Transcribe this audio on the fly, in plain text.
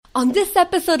On this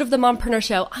episode of the Mompreneur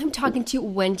Show, I'm talking to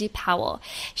Wendy Powell.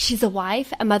 She's a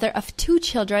wife, a mother of 2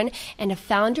 children, and a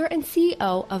founder and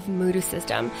CEO of Moodoo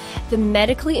System, the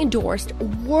medically endorsed,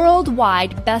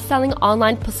 worldwide best-selling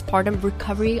online postpartum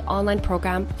recovery online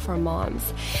program for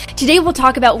moms. Today, we'll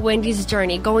talk about Wendy's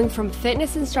journey going from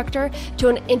fitness instructor to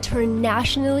an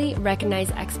internationally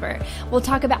recognized expert. We'll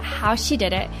talk about how she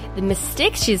did it, the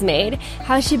mistakes she's made,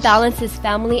 how she balances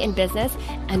family and business,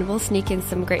 and we'll sneak in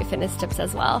some great fitness tips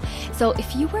as well. So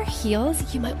if you wear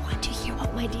heels, you might want to hear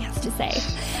what Wendy has to say.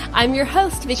 I'm your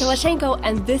host, Vika Lashenko,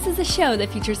 and this is a show that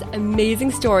features amazing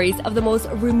stories of the most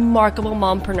remarkable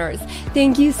mompreneurs.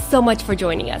 Thank you so much for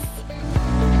joining us.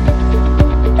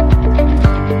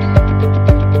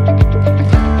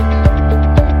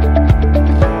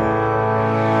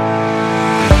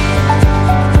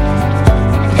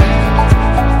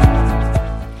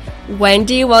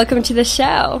 Wendy, welcome to the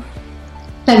show.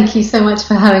 Thank you so much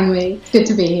for having me. It's good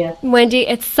to be here. Wendy,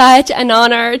 it's such an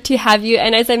honor to have you.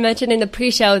 And as I mentioned in the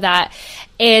pre-show, that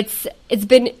it's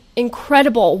been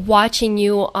incredible watching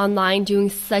you online doing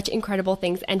such incredible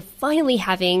things and finally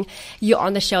having you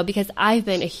on the show because I've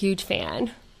been a huge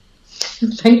fan.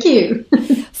 Thank you.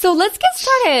 So let's get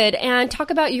started and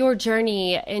talk about your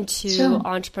journey into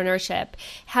entrepreneurship.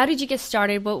 How did you get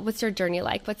started? What's your journey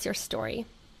like? What's your story?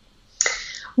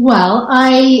 Well,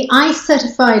 I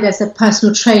certified as a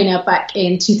personal trainer back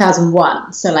in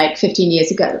 2001, so like 15 years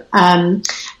ago. And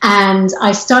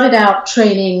I started out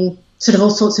training sort of all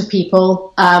sorts of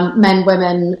people, men,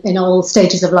 women, in all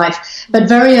stages of life. But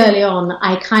very early on,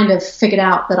 I kind of figured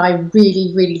out that I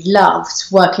really, really loved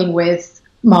working with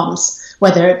moms,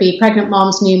 whether it be pregnant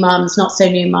moms, new moms, not so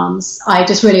new moms. I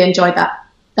just really enjoyed that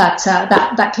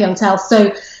clientele.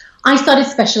 So I started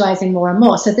specializing more and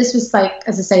more. So this was like,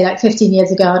 as I say, like 15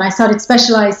 years ago. And I started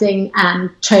specializing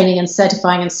and training and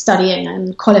certifying and studying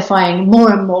and qualifying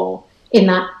more and more in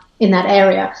that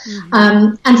area.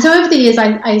 Mm-hmm. And so over the years,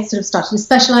 I sort of started to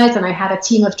specialize, and I had a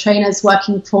team of trainers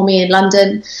working for me in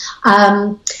London.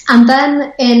 And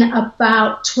then in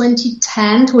about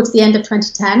 2010, towards the end of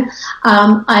 2010,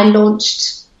 I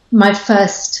launched my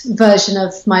first version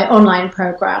of my online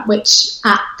program, which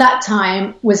at that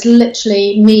time was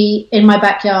literally me in my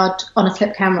backyard on a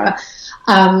flip camera.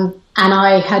 And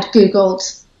I had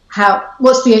Googled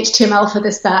what's the HTML for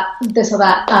this or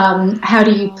that? How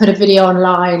do you put a video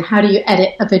online? How do you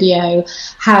edit a video?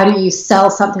 How do you sell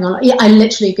something online? Yeah, I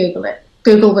literally Googled it.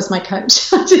 Google was my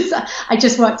coach. I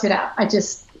just worked it out. I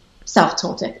just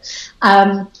self-taught it.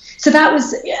 So that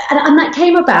was, and that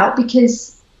came about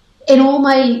because in all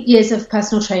my years of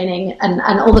personal training and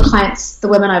all the clients, the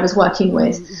women I was working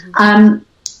with,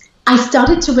 I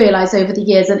started to realize over the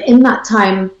years, and in that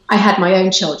time I had my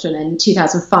own children in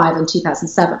 2005 and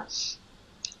 2007,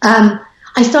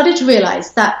 I started to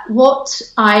realize that what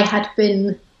I had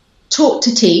been taught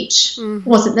to teach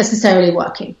wasn't necessarily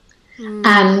working.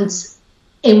 And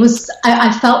it was,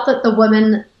 I felt that the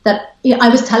women that I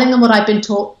was telling them what I'd been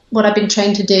taught, what I'd been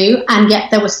trained to do, and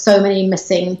yet there were so many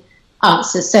missing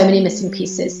answers, so many missing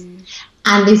pieces.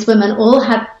 And these women all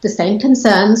had the same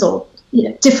concerns, or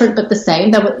different but the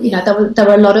same. There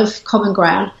were a lot of common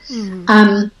ground.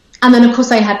 And then of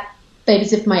course I had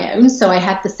babies of my own, so I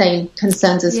had the same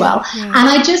concerns as well. And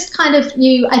I just kind of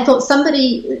knew, I thought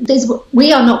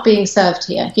we are not being served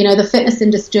here. The fitness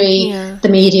industry, the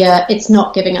media, it's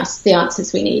not giving us the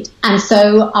answers we need. And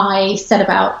so I set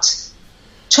about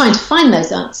trying to find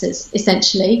those answers,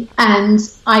 essentially. And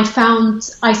I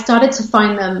started to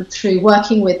find them through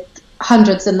working with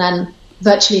hundreds and then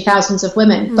virtually thousands of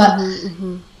women. But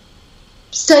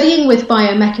studying with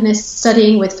biomechanists,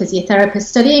 studying with physiotherapists,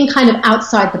 studying kind of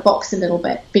outside the box a little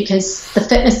bit, because the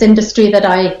fitness industry that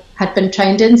I had been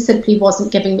trained in simply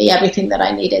wasn't giving me everything that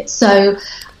I needed. So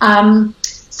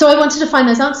I wanted to find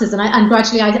those answers, and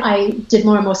gradually I did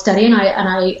more and more study, and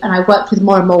I worked with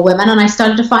more and more women, and I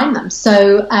started to find them.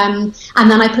 So and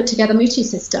then I put together Moodoo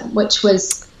System, which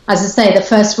was, as I say, the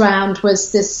first round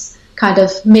was this kind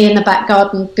of me in the back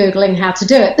garden Googling how to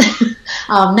do it.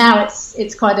 Now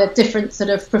it's quite a different sort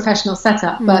of professional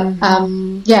setup, but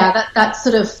that's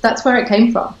where it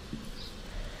came from.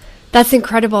 That's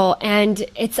incredible, and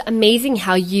it's amazing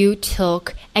how you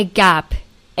took a gap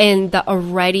in the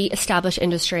already established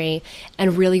industry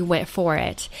and really went for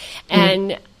it.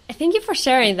 And thank you for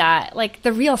sharing that. Like,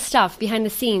 the real stuff behind the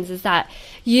scenes is that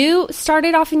you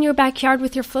started off in your backyard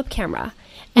with your flip camera.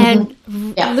 And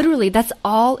literally, that's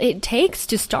all it takes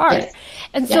to start. Yes.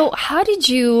 And so how did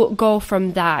you go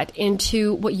from that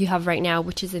into what you have right now,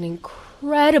 which is an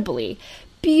incredibly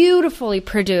beautifully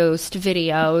produced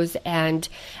videos and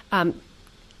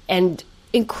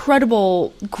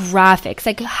incredible graphics.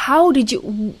 Like, how did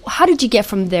you get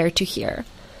from there to here?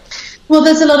 Well,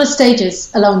 there's a lot of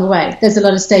stages along the way. There's a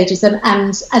lot of stages. And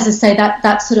as I say,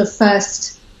 that sort of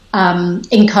first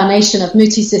incarnation of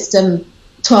Mutu System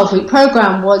 12-week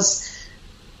program was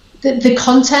the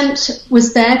content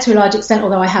was there to a large extent,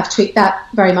 although I have tweaked that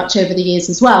very much over the years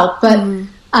as well. But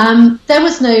there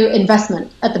was no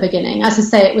investment at the beginning. As I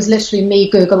say, it was literally me,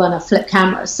 Google, and a flip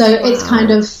camera. So it's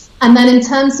kind of, and then in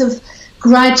terms of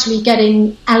gradually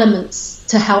getting elements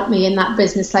to help me in that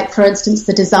business, like for instance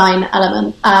the design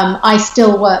element, I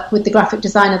still work with the graphic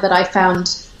designer that I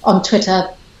found on Twitter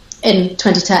in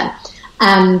 2010,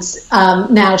 and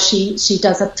now she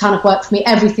does a ton of work for me.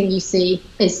 Everything you see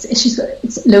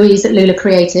it's Louise at Lula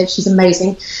Creative. She's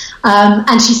amazing,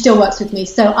 and she still works with me.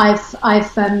 So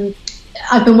I've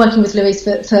been working with Louise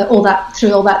for all that,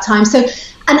 through all that time. So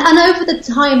and over the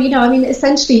time, I mean,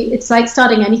 essentially it's like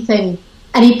starting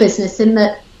any business, in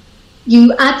that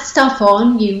you add stuff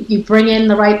on, you bring in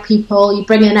the right people, you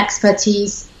bring in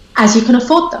expertise as you can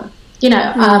afford them.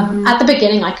 At the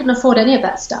beginning, I couldn't afford any of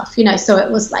that stuff, so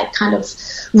it was like kind of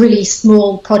really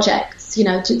small projects,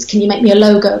 can you make me a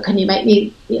logo? Can you make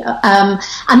me,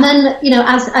 and then,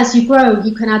 as you grow,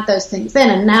 you can add those things in.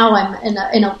 And now I'm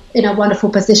in a wonderful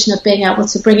position of being able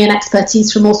to bring in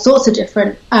expertise from all sorts of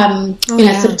different,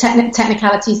 sort of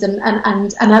technicalities and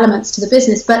elements to the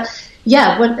business. But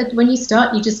yeah, when you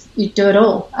start, you do it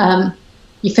all.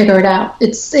 You figure it out.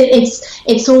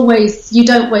 It's always, you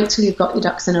don't wait till you've got your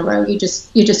ducks in a row. You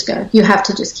just go. You have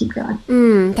to just keep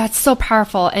going. That's so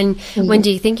powerful. And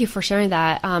Wendy, thank you for sharing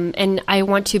that. And I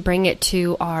want to bring it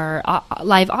to our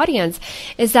live audience.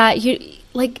 Is that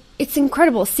it's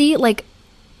incredible. See, like,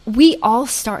 we all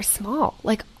start small.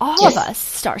 Like, all of us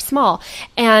start small,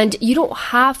 and you don't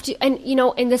have to. And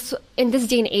in this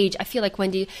day and age, I feel like,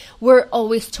 Wendy, we're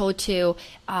always told to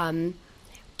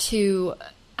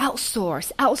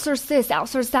outsource this,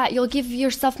 outsource that. You'll give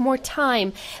yourself more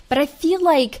time. But I feel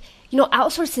like,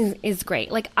 outsourcing is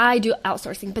great. Like, I do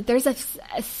outsourcing, but there's a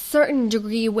certain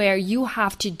degree where you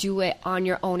have to do it on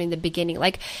your own in the beginning.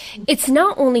 Like, it's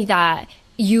not only that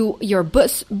you're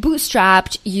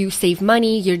bootstrapped, you save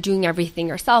money, you're doing everything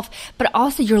yourself, but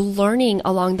also you're learning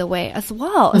along the way as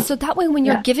well. So that way, when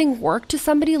you're giving work to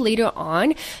somebody later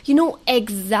on, you know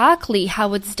exactly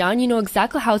how it's done, you know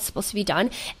exactly how it's supposed to be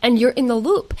done, and you're in the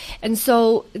loop. And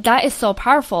so that is so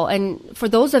powerful. And for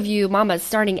those of you mamas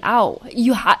starting out,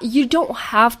 you don't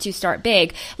have to start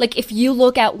big. Like, if you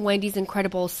look at Wendy's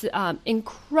incredible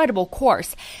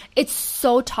course, it's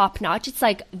so top notch. It's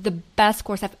like the best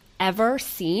course I've ever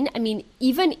seen. I mean,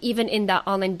 even in the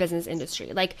online business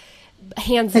industry, like,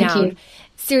 hands down.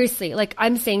 Seriously, like,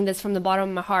 I'm saying this from the bottom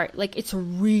of my heart. Like, it's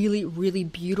really, really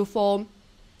beautiful,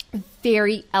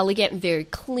 very elegant, very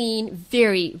clean,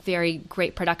 very, very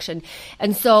great production.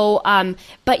 And so,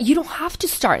 but you don't have to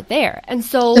start there. And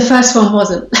so the first one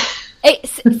wasn't.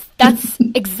 That's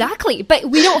exactly, but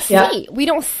we don't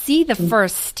see the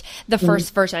first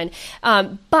version.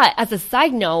 But as a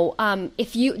side note,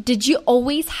 did you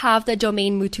always have the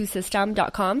domain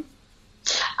mutusystem.com?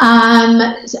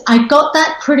 I got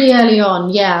that pretty early on.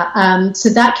 Yeah. So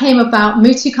that came about.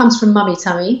 Mutu comes from mummy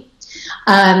tummy.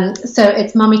 So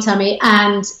it's mummy tummy.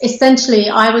 And essentially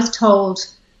I was told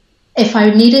if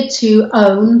I needed to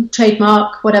own,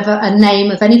 trademark, whatever, a name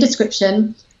of any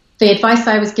description, the advice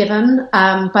I was given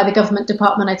by the government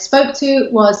department I spoke to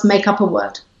was make up a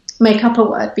word,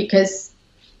 because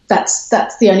that's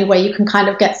the only way you can kind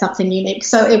of get something unique.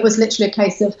 So it was literally a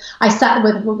case of, I sat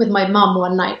with my mum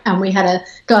one night and we had a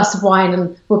glass of wine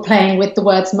and were playing with the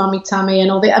words mummy tummy and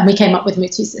and we came up with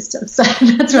Mutu System. So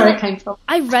that's where it came from.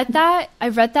 I read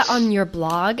that on your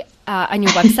blog, on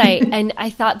your website, and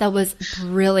I thought that was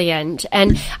brilliant.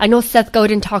 And I know Seth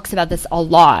Godin talks about this a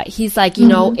lot. He's like, you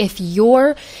know, if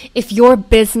your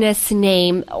business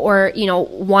name or,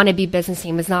 wannabe business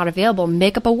name is not available,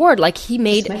 make up a word. Like, he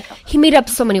made up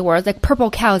so many words, like purple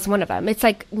cow is one of them. It's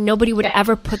like nobody would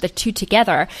ever put the two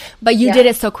together, but you did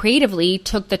it so creatively,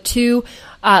 took the two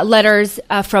letters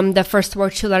from the first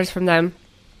word, 2 letters from them,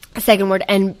 a second word,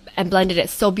 and blended it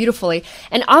so beautifully.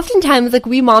 And oftentimes, like,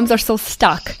 we moms are so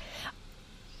stuck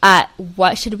at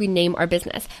what should we name our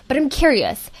business. But I'm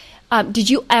curious, did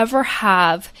you ever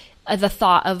have the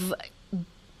thought of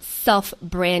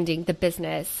self-branding the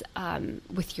business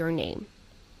with your name?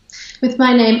 With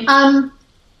my name?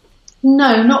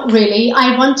 No, not really.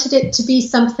 I wanted it to be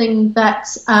something that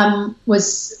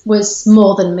was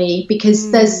more than me,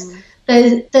 because there's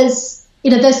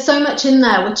so much in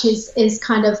there which is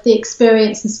kind of the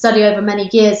experience and study over many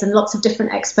years and lots of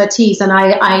different expertise. And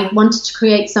I wanted to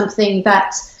create something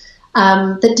that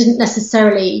didn't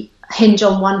necessarily hinge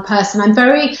on one person. I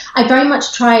very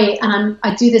much try, and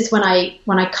I do this when I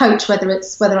coach,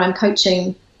 whether I'm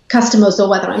coaching customers or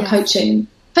whether I'm coaching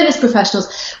fitness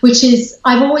professionals, which is,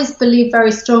 I've always believed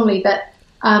very strongly that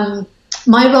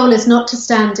my role is not to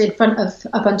stand in front of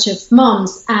a bunch of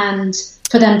moms and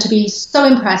for them to be so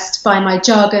impressed by my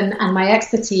jargon and my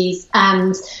expertise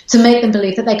and to make them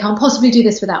believe that they can't possibly do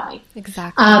this without me.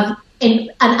 Exactly.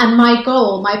 And my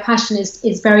goal, my passion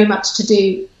is very much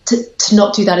to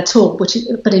not do that at all,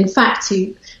 but in fact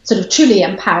to sort of truly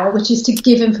empower, which is to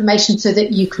give information so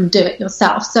that you can do it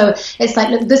yourself. So it's like,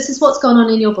 look, this is what's gone on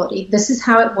in your body. This is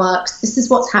how it works. This is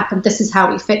what's happened. This is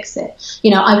how we fix it. You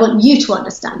know, I want you to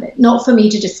understand it, not for me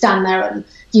to just stand there and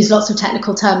use lots of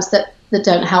technical terms that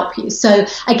don't help you. So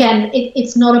again,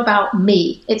 it's not about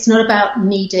me. It's not about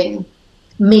needing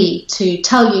me to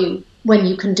tell you when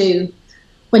you can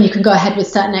go ahead with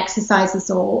certain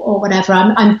exercises or whatever.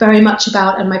 I'm very much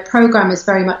about, and my program is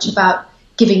very much about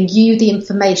giving you the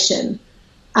information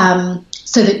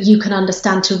so that you can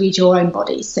understand to read your own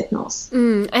body's signals.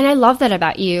 And I love that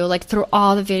about you. Like through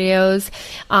all the videos,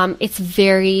 it's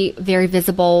very, very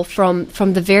visible from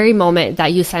the very moment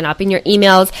that you sign up in your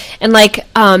emails. And like,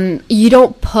 you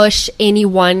don't push any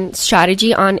one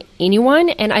strategy on anyone.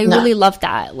 And I really love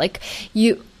that. Like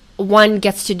one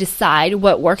gets to decide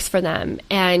what works for them.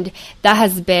 And that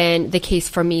has been the case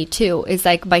for me too, is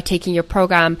like by taking your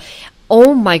program.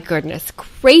 Oh my goodness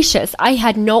gracious. I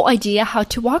had no idea how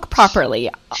to walk properly,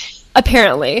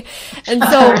 apparently. And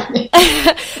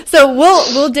so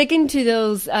we'll dig into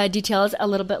those details a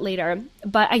little bit later,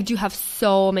 but I do have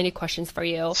so many questions for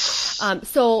you.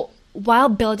 So while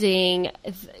building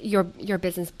your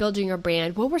business, building your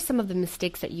brand, what were some of the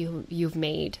mistakes that you've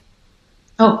made?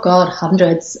 Oh God,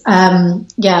 hundreds. I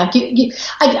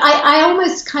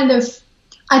almost kind of,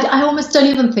 I almost don't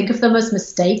even think of them as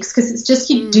mistakes because it's just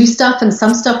you do stuff and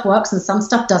some stuff works and some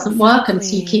stuff doesn't work, and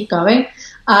so you keep going.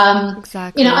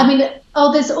 Exactly. You know, I mean,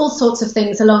 there's all sorts of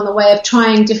things along the way of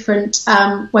trying different,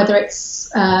 whether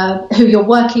it's who you're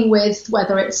working with,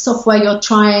 whether it's software you're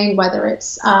trying, whether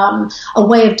it's a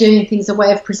way of doing things, a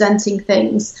way of presenting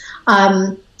things.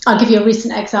 I'll give you a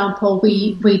recent example.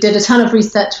 We did a ton of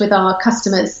research with our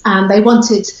customers, and they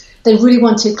really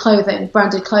wanted clothing,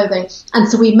 branded clothing. And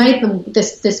so we made them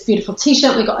this beautiful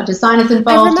T-shirt. We got our designers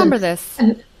involved. I remember this.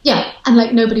 And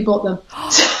like nobody bought them.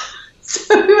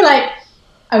 So we were like,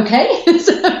 okay. It's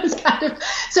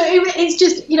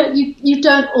just, you know, you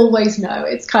don't always know.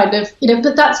 It's kind of, you know,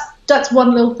 but that's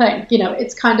one little thing, you know,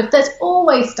 it's kind of, there's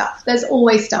always stuff.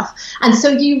 And so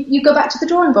you go back to the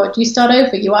drawing board, you start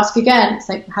over, you ask again. It's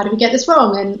like, how do we get this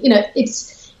wrong? And, you know,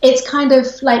 it's kind of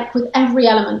like with every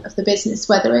element of the business,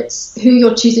 whether it's who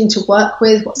you're choosing to work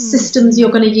with, what systems you're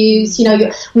going to use. You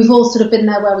know, we've all sort of been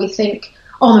there where we think,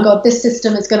 oh my God, this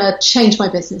system is going to change my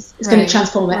business. It's going to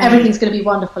transform it. Everything's going to be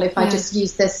wonderful if I just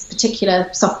use this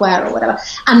particular software or whatever.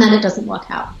 And then it doesn't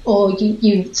work out. Or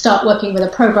you start working with a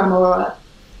programmer or a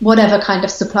whatever kind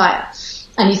of supplier,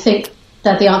 and you think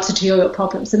they're the answer to your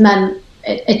problems. And then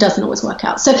it doesn't always work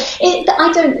out. So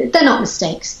they're not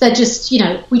mistakes. They're just, you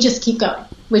know, we just keep going.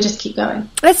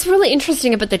 That's really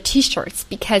interesting about the T-shirts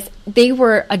because they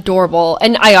were adorable,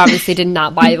 and I obviously did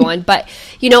not buy one, but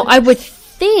you know, I would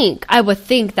think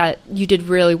that you did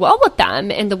really well with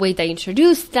them and the way they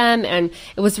introduced them, and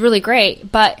it was really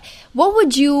great. But what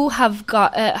would you have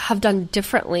done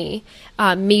differently?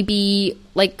 Maybe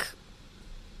like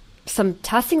some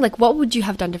testing. Like, what would you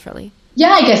have done differently?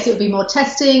 Yeah, I guess it would be more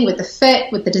testing with the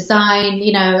fit, with the design.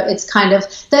 You know, it's kind of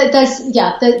there's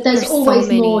always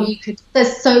so more you could.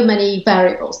 There's so many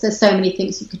variables. There's so many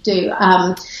things you could do.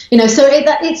 You know, so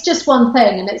it's just one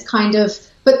thing, and it's kind of.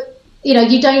 But you know,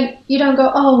 you don't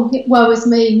go, oh, woe is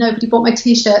me. Nobody bought my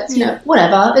T-shirts. You know,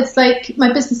 whatever. It's like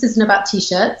my business isn't about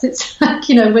T-shirts. It's like,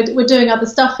 you know, we're doing other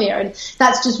stuff here, and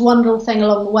that's just one little thing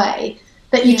along the way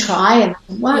that you try and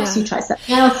it works. You try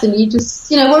something else, and you just,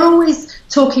 you know, we're always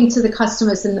talking to the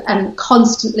customers and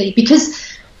constantly because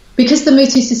the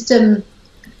Mutu system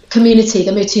community,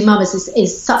 the Mutu Mamas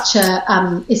is such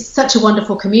a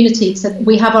wonderful community. So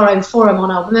we have our own forum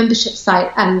on our membership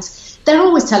site, and they're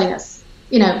always telling us,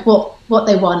 you know, what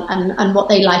they want and what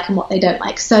they like and what they don't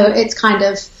like. So it's kind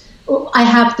of, I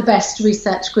have the best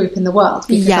research group in the world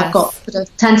because I've got sort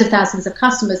of tens of thousands of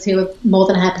customers who are more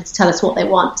than happy to tell us what they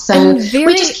want. So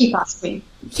we just keep asking.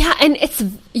 Yeah,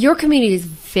 and your community is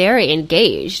very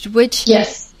engaged, which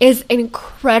is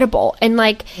incredible. And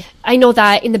like, I know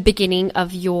that in the beginning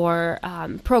of your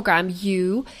program,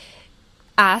 you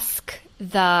ask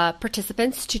the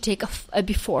participants to take a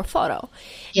before photo.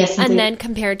 Yes, and then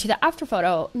compare it to the after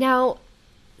photo. Now,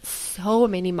 so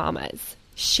many mamas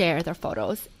share their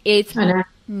photos. It's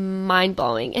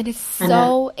mind-blowing, and it's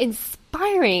so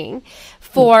inspiring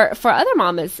for other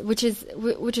mamas, which is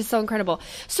so incredible.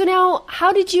 So now,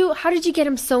 how did you get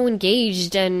them so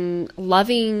engaged and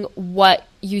loving what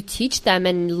you teach them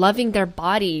and loving their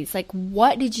bodies? Like,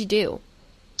 what did you do?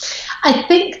 I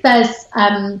think there's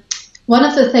one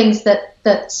of the things that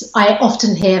I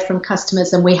often hear from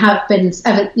customers, and we have been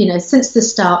since the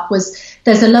start, was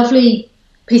there's a lovely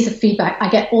piece of feedback I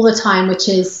get all the time, which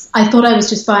is, I thought I was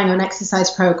just buying an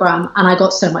exercise program and I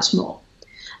got so much more.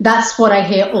 That's what I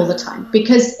hear all the time,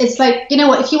 because it's like, you know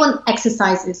what, if you want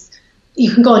exercises,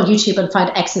 you can go on YouTube and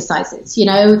find exercises. You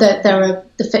know, that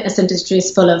the fitness industry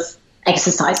is full of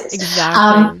exercises.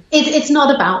 Exactly. It's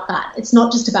not about that. It's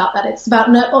not just about that. It's about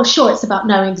it's about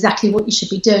knowing exactly what you should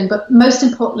be doing, but most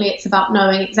importantly, it's about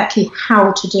knowing exactly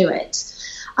how to do it,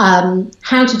 and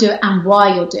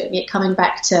why you're doing it. Coming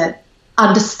back to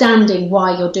understanding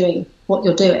why you're doing what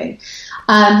you're doing,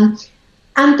 and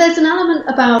there's an element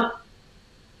about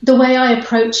the way I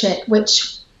approach it,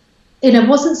 which, you know,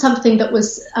 wasn't something that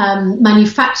was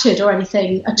manufactured or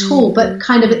anything at all, but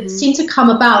kind of it seemed to come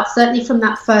about, certainly from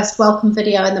that first welcome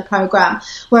video in the program,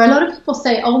 where a lot of people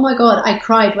say, oh my God, I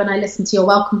cried when I listened to your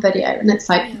welcome video. And it's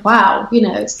like, wow, you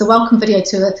know, it's the welcome video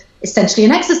to essentially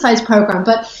an exercise program.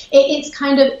 But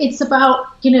it's about,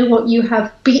 you know what, you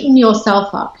have beaten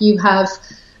yourself up. You have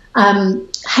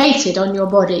hated on your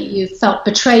body, you felt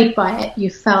betrayed by it, you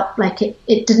felt like it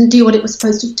didn't do what it was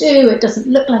supposed to do, it doesn't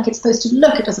look like it's supposed to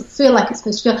look, it doesn't feel like it's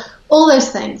supposed to feel, all those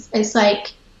things. It's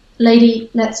like, lady,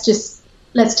 let's just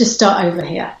start over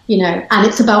here, you know. And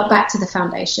it's about back to the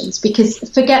foundations, because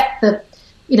forget the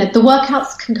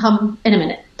workouts can come in a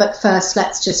minute, but first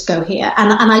let's just go here.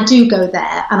 And I do go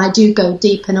there, and I do go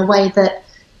deep in a way that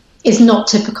is not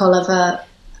typical of a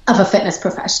fitness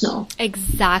professional.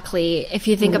 Exactly. If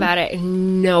you think about it,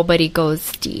 nobody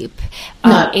goes deep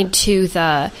into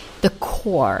the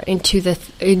core, into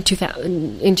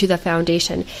the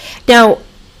foundation. Now,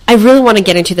 I really want to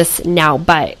get into this now,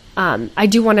 but I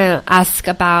do want to ask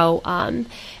about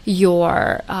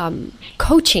your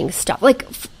coaching stuff, like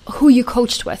who you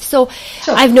coached with. So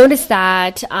sure. I've noticed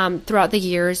that throughout the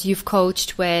years you've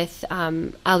coached with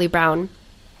Ali Brown.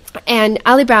 And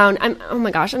Ali Brown, oh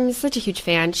my gosh, I'm such a huge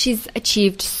fan. She's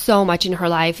achieved so much in her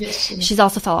life. Yes, she's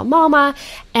also a fellow mama.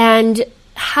 And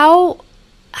how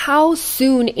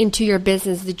soon into your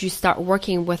business did you start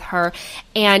working with her?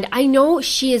 And I know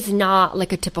she is not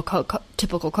like a typical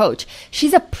coach.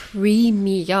 She's a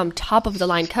premium, top of the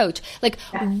line coach. Like,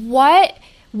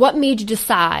 what made you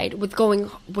decide with going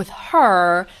with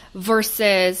her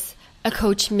versus a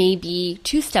coach maybe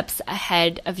 2 steps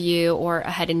ahead of you or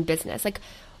ahead in business? Like,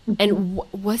 and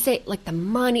was it like the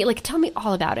money? Like, tell me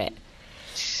all about it.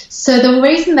 So the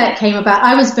reason that came about,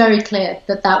 I was very clear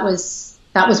that was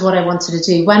what I wanted to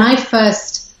do. When I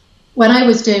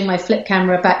was doing my flip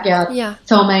camera backyard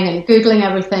filming and Googling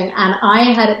everything, and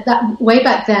I had that way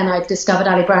back then, I discovered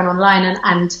Ali Brown online,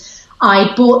 and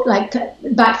I bought, like,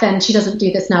 back then, she doesn't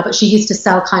do this now, but she used to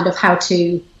sell kind of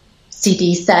how-to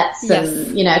CD sets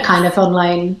and, you know, kind of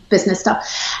online business stuff.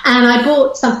 And I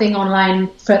bought something online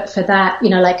for that, you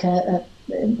know, like a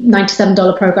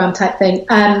 $97 program type thing.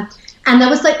 And there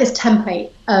was like this template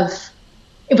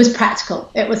it was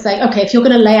practical. It was like, okay, if you're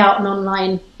going to lay out an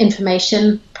online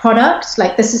information product,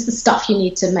 like, this is the stuff you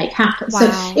need to make happen. Wow.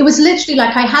 So it was literally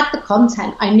like, I had the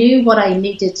content. I knew what I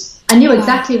needed. I knew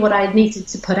exactly what I needed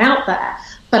to put out there,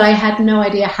 but I had no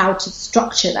idea how to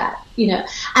structure that, you know.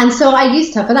 And so I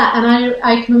used her for that. And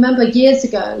I can remember years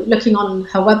ago looking on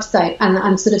her website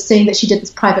and sort of seeing that she did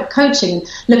this private coaching,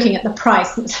 looking at the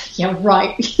price, and it's like, yeah,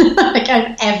 right. Like,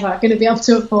 I'm ever going to be able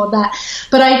to afford that.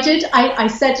 But I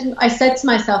said to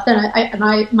myself then,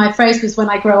 my phrase was, when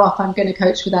I grow up, I'm going to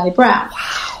coach with Ali Brown.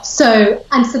 Wow. So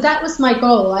that was my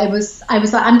goal. I was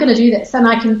like, I'm going to do this. And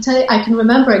I can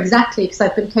remember exactly, because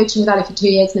I've been coaching with Ali for 2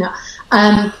 years now.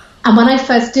 And when I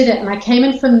first did it, and I came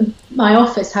in from my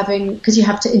office because you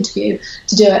have to interview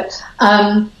to do it,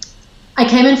 I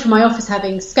came in from my office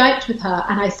having Skyped with her,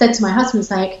 and I said to my husband,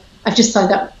 it's like, I've just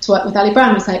signed up to work with Ali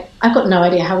Brown. I was like, I've got no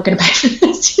idea how we're going to pay for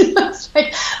this. You know?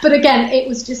 Like, but again, it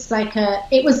was just like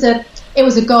it was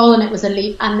a goal, and it was a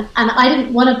leap, and I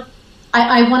didn't want to.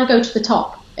 I want to go to the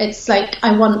top. It's like,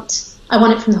 I want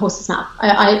it from the horse's mouth.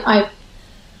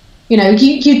 You know,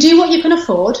 you do what you can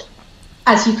afford,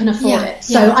 as you can afford it.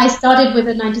 So I started with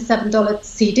a $97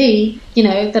 CD, you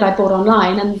know, that I bought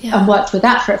online and worked with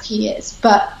that for a few years.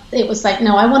 But it was like,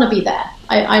 no, I want to be there.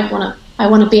 I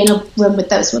want to be in a room with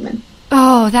those women.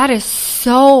 Oh, that is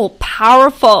so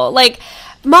powerful. Like,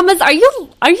 mamas, are you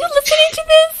listening to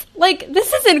this? Like,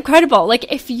 this is incredible.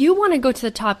 Like, if you want to go to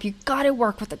the top, you got to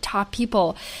work with the top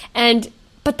people.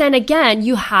 But then again,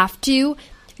 you have to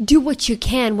do what you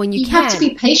can when you can. You have to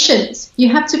be patient. You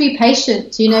have to be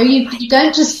patient. You know, you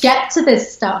don't just get to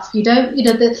this stuff. You don't,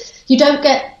 you don't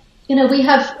get, we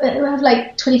have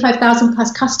like 25,000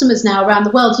 plus customers now around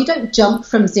the world. You don't jump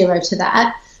from zero to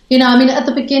that. I mean, at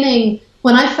the beginning,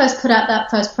 when I first put out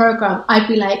that first program, I'd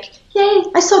be like, yay,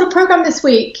 I sold a program this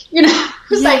week. It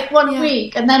was like one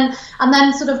week. And then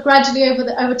sort of gradually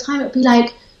over time, it'd be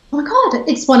like, oh my God,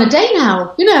 it's one a day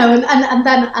now, and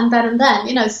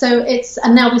then, so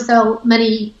and now we sell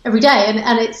many every day.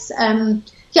 And it's,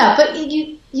 but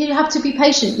you have to be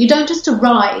patient. You don't just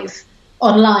arrive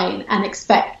online and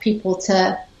expect people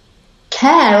to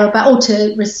care about, or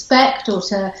to respect, or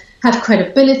to have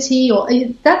credibility, or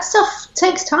that stuff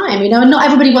takes time, and not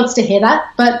everybody wants to hear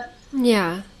that, but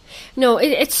yeah. No,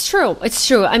 it's true. It's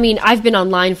true. I mean, I've been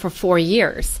online for 4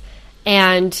 years,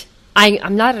 and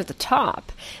I'm not at the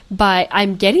top, but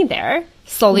I'm getting there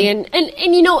slowly. And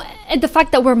the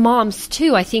fact that we're moms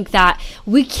too, I think that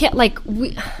we can't,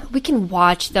 we can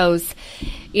watch those,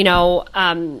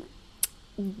 the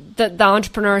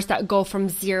entrepreneurs that go from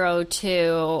zero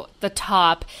to the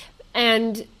top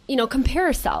and, compare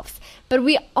ourselves. But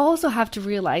we also have to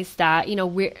realize that,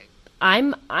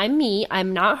 I'm me,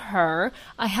 I'm not her.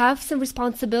 I have some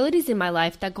responsibilities in my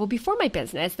life that go before my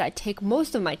business that take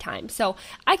most of my time. So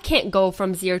I can't go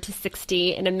from 0 to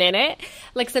 60 in a minute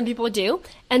like some people do.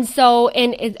 And so,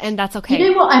 and that's okay.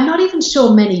 You know what? I'm not even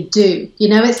sure many do.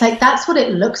 It's like, that's what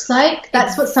it looks like.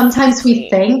 That's what sometimes we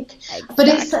think. Exactly. But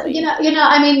it's,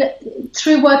 I mean,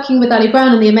 through working with Ali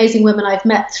Brown and the amazing women I've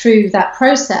met through that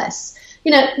process,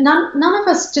 none of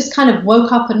us just kind of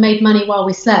woke up and made money while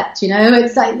we slept,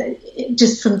 it's like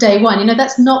just from day one,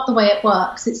 that's not the way it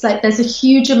works. It's like there's a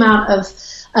huge amount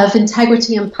of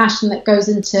integrity and passion that goes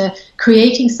into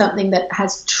creating something that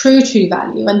has true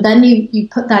value. And then you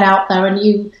put that out there,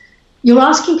 and you're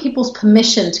asking people's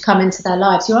permission to come into their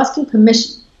lives. You're asking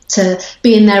permission to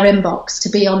be in their inbox, to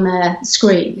be on their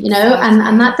screen,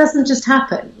 and that doesn't just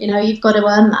happen. You've got to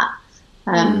earn that.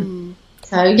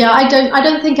 So yeah, I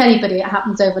don't think anybody, it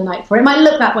happens overnight for it. It might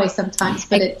look that way sometimes,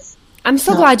 but it's. I'm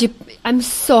so I'm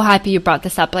so happy you brought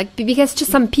this up, because to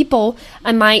some people,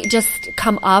 I might just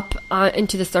come up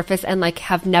into the surface and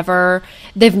they've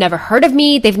never heard of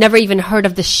me. They've never even heard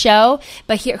of the show.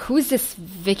 But here, who's this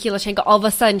Vicky Lachenko? All of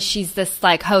a sudden, she's this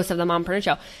host of the Mompreneur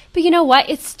Show. But you know what?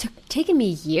 It's taken me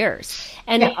years,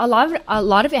 and a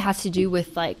lot of it has to do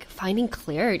with finding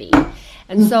clarity.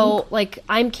 And so,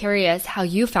 I'm curious how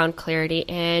you found clarity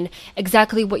and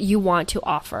exactly what you want to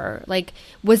offer.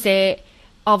 Was it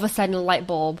all of a sudden a light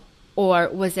bulb, or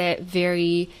was it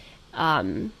very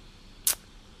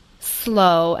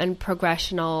slow and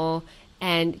progressional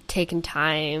and taking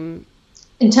time?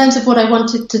 In terms of what I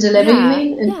wanted to deliver, you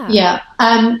mean? Yeah.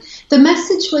 The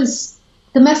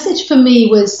message for me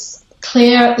was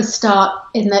clear at the start,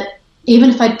 in that even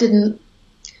if I didn't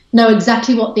know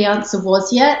exactly what the answer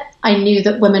was yet, I knew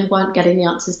that women weren't getting the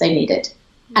answers they needed.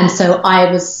 And so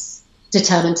I was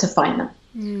determined to find them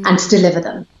and to deliver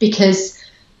them, because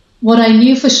what I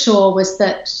knew for sure was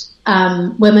that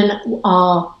women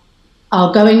are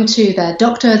going to their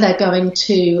doctor, they're going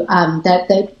to,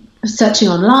 they're searching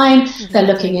online, they're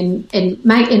looking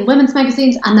in women's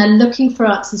magazines, and they're looking for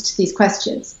answers to these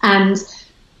questions. And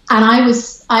I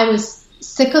was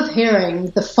sick of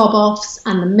hearing the fob-offs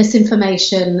and the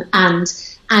misinformation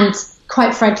and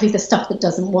quite frankly, the stuff that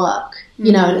doesn't work,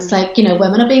 and it's like,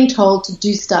 women are being told to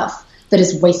do stuff that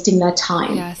is wasting their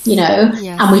time,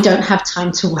 and we don't have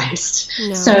time to waste.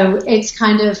 No. So it's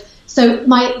kind of, so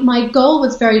my goal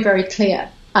was very, very clear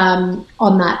on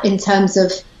that, in terms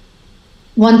of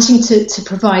wanting to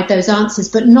provide those answers,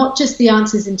 but not just the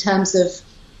answers in terms of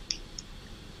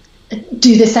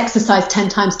do this exercise 10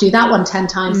 times, do that one 10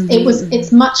 times.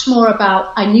 It's much more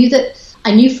about, I knew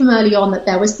from early on that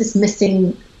there was this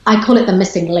missing, I call it the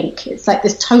missing link. It's like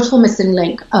this total missing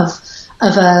link of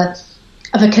a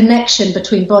connection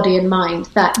between body and mind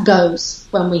that goes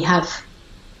when we have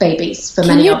babies for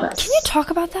many of us. Can you talk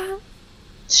about that?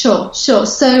 Sure. So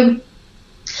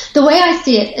the way I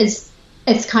see it is,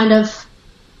 it's kind of,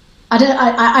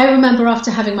 I remember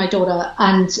after having my daughter,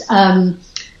 and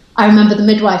I remember the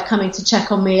midwife coming to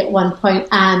check on me at one point,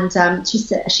 and she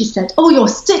said, "Oh, your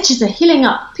stitches are healing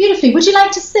up beautifully. Would you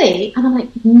like to see?" And I'm like,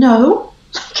 "No,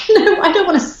 no, I don't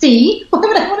want to see. Why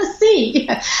would I want to see?"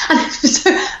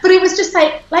 But it was just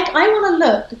like I want to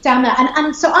look down there,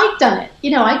 and so I'd done it.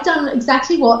 I'd done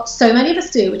exactly what so many of us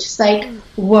do, which is like,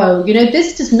 whoa,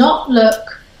 this does not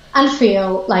look and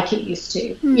feel like it used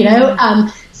to, you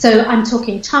know? So I'm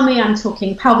talking tummy, I'm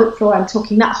talking pelvic floor, I'm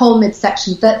talking that whole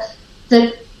midsection, that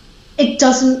it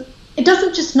doesn't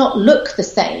just not look the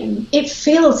same. It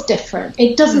feels different.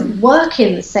 It doesn't work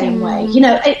in the same way. You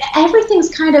know, everything's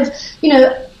kind of, you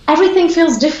know, everything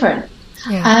feels different.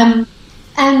 Yeah.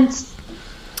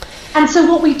 And so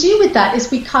what we do with that is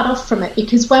we cut off from it,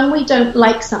 because when we don't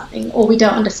like something, or we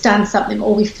don't understand something,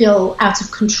 or we feel out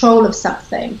of control of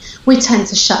something, we tend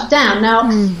to shut down. Now,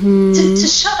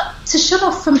 to shut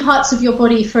off from parts of your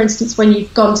body, for instance, when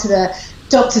you've gone to the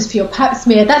doctors for your pap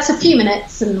smear, that's a few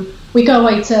minutes, and we go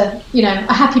away to, you know,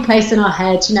 a happy place in our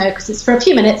head, you know, because it's for a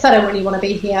few minutes. I don't really want to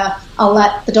be here. I'll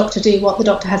let the doctor do what the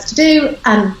doctor has to do,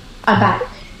 and I'm back.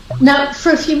 Now,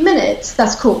 for a few minutes,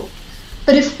 that's cool.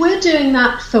 But if we're doing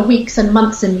that for weeks and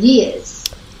months and years,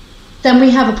 then we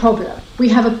have a problem. We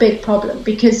have a big problem,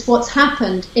 because what's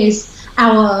happened is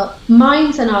our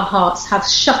minds and our hearts have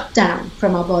shut down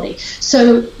from our body.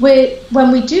 So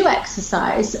when we do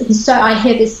exercise, and so I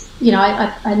hear this, you know,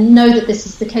 I know that this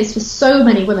is the case for so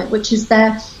many women, which is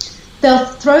they'll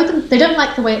throw them, they don't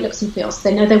like the way it looks and feels, so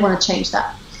they know they want to change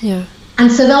that. Yeah.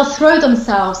 And so they'll throw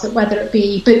themselves at, whether it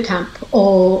be boot camp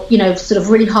or, you know, sort of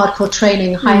really hardcore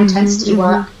training, high intensity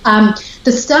work,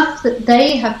 the stuff that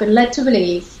they have been led to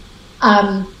believe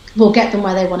will get them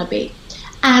where they want to be.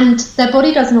 And their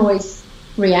body doesn't always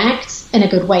react in a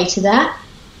good way to that.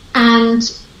 And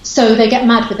so they get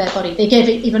mad with their body. They get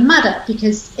even madder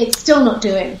because it's still not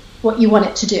doing what you want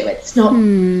it to do. It's not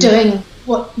doing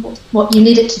what you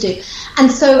need it to do.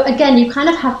 And so again, you kind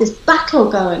of have this battle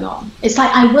going on. It's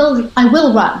like, I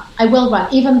will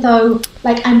run, even though,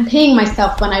 like, I'm peeing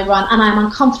myself when I run and I'm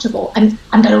uncomfortable. I'm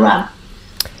going to run.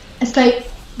 It's like,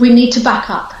 we need to back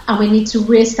up, and we need to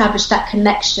reestablish that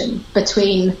connection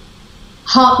between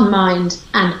heart and mind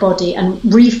and body, and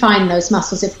refine those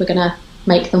muscles if we're going to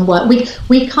make them work.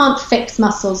 We can't fix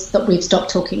muscles that we've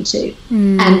stopped talking to.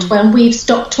 And when we've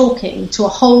stopped talking to a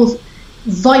whole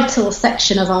vital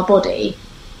section of our body,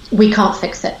 we can't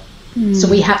fix it. So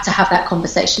we have to have that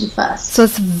conversation first. So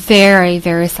it's very,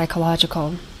 very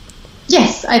psychological.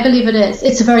 Yes, I believe it is.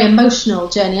 It's a very emotional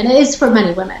journey, and it is for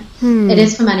many women. It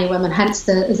is for many women. Hence,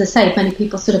 as I say, many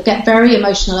people sort of get very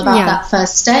emotional about that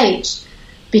first stage,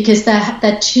 because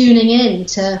they're tuning in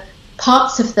to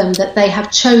parts of them that they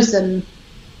have chosen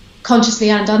consciously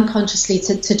and unconsciously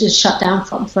to just shut down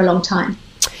from for a long time.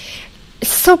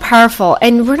 It's so powerful,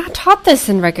 and we're not taught this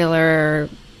in regular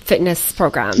fitness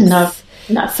programs. No.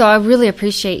 So I really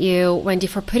appreciate you, Wendy,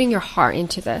 for putting your heart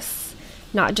into this,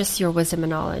 not just your wisdom and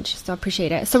knowledge. So I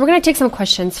appreciate it. So we're going to take some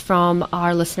questions from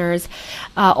our listeners.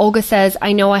 Olga says,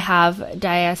 I know I have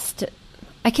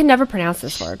I can never pronounce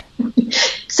this word.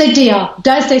 Say DR,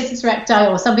 diastasis recti,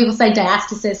 or some people say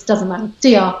diastasis, doesn't matter.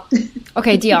 DR.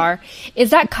 Okay, DR.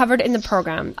 Is that covered in the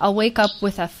program? I'll wake up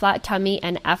with a flat tummy,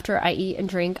 and after I eat and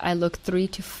drink, I look 3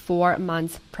 to 4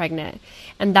 months pregnant.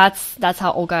 And that's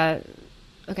how Olga,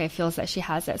 feels that she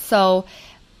has it. So,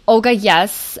 Olga,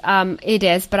 yes, it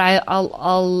is, but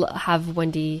I'll have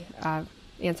Wendy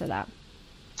answer that.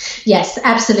 Yes,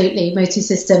 absolutely. Motu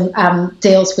system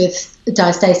deals with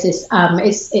diastasis.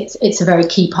 It's a very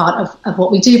key part of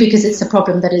what we do, because it's a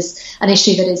problem that is an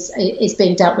issue that is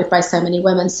being dealt with by so many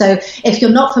women. So if you're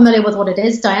not familiar with what it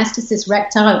is, diastasis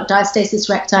recti or diastasis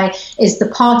recti is the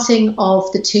parting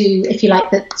of the two, if you like,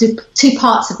 the two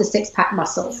parts of the six-pack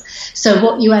muscles. So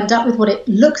what you end up with, what it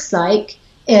looks like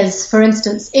is, for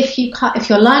instance, if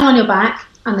you're lying on your back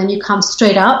and then you come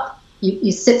straight up,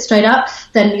 you sit straight up,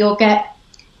 then you'll get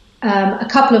a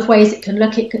couple of ways it can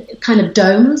look. It kind of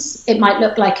domes. It might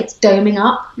look like it's doming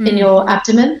up in your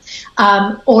abdomen,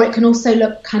 or it can also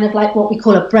look kind of like what we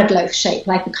call a bread loaf shape,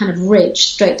 like a kind of ridge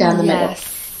straight down the middle.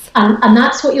 And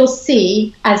that's what you'll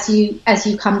see as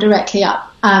you come directly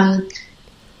up.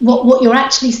 What you're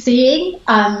actually seeing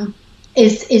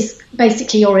is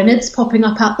basically your innards popping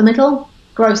up out the middle.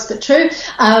 Gross but true,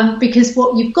 because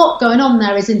what you've got going on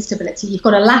there is instability. You've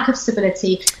got a lack of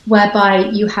stability, whereby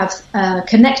you have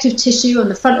connective tissue on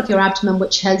the front of your abdomen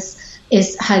which has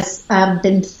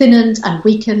been thinned and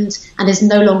weakened and is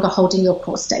no longer holding your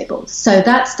core stable. So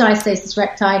that's diastasis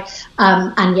recti,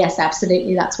 and yes,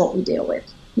 absolutely, that's what we deal with.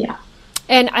 Yeah.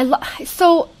 And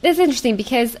so it's interesting,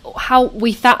 because how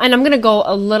we found, and I'm going to go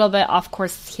a little bit off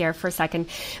course here for a second,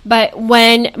 but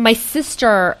when my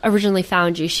sister originally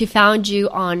found you, she found you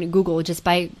on Google just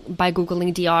by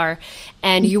Googling DR,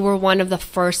 and you were one of the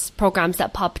first programs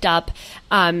that popped up.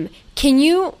 Can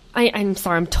you, I'm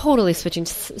sorry, I'm totally switching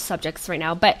subjects right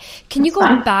now, but can you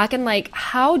go back and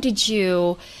how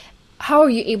are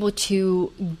you able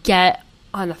to get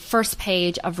on the first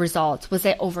page of results? Was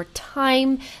it over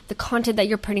time, the content that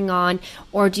you're putting on,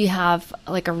 or do you have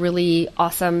like a really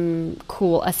awesome,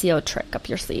 cool SEO trick up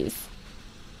your sleeves?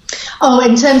 Oh,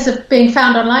 in terms of being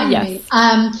found online, yes. You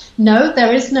mean? No,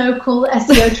 there is no cool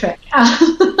SEO trick.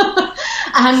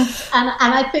 And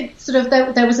I think sort of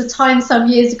there was a time some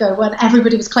years ago when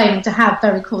everybody was claiming to have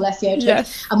very cool SEO tricks.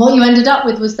 Yes. And what you ended up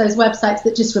with was those websites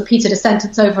that just repeated a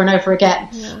sentence over and over again,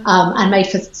 and made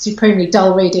for supremely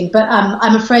dull reading. But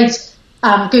I'm afraid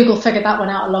Google figured that one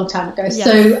out a long time ago. Yes.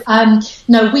 So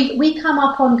no, we come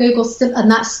up on Google, and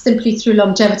that's simply through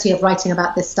longevity of writing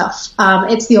about this stuff.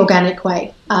 It's the organic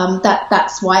way.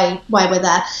 That's why we're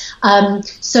there.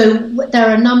 So there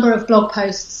are a number of blog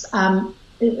posts.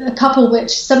 A couple which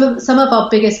some of our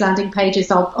biggest landing pages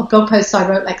are blog posts I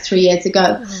wrote like 3 years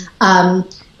ago,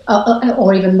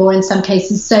 or even more in some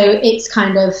cases. So it's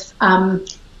kind of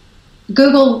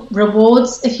Google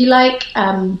rewards, if you like,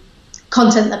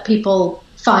 content that people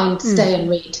find, stay and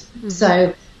read. Mm-hmm.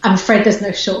 So I'm afraid there's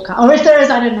no shortcut, or if there is,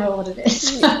 I don't know what it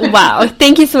is. Wow.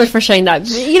 Thank you so much for sharing that.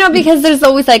 Because there's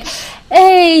always like,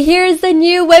 hey, here's the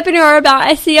new webinar about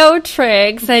SEO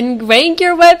tricks and rank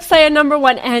your website at number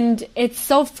 1. And it's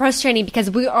so frustrating because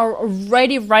we are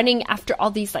already running after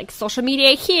all these like social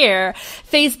media here,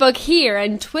 Facebook here,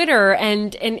 and Twitter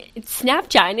and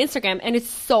Snapchat and Instagram. And it's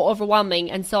so overwhelming.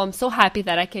 And so I'm so happy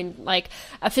that I can like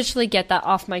officially get that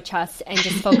off my chest and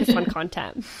just focus on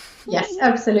content. Yes,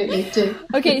 absolutely, do.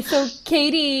 Okay, so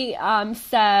Katie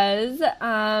says,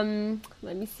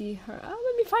 let me see her.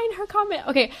 Let me find her comment.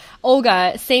 Okay,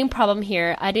 Olga, same problem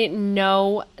here. I didn't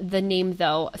know the name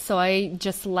though, so I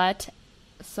just let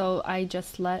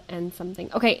and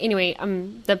something. Okay, anyway,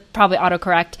 the probably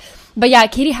autocorrect. But yeah,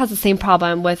 Katie has the same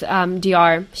problem with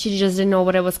DR. She just didn't know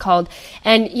what it was called.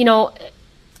 And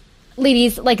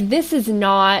ladies, like this is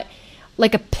not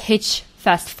like a pitch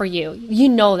fest for you. You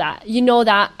know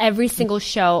that every single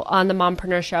show on the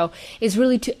Mompreneur Show is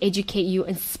really to educate you,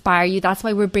 inspire you. That's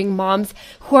why we bring moms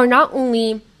who are not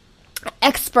only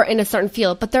expert in a certain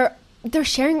field, but they're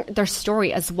sharing their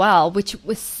story as well, which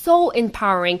was so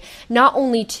empowering, not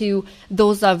only to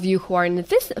those of you who are in the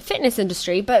fitness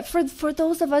industry, but for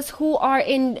those of us who are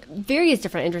in various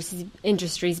different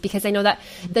industries, because I know that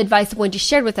the advice Wendy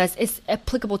shared with us is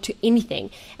applicable to anything.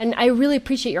 And I really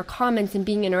appreciate your comments and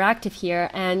being interactive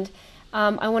here. And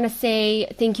I want to say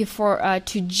thank you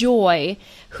to Joy,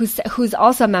 who's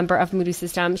also a member of Moodoo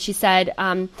System. She said,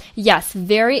 yes,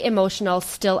 very emotional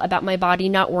still about my body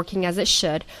not working as it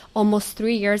should, almost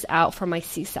 3 years out from my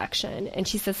C-section. And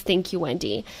she says, thank you,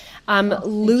 Wendy.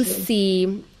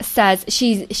 Lucy says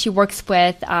she works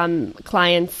with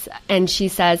clients, and she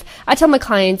says, I tell my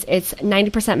clients it's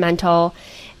 90% mental,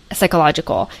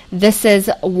 psychological. This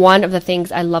is one of the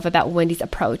things I love about Wendy's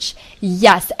approach.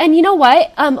 Yes. And you know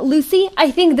what, Lucy, I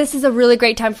think this is a really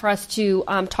great time for us to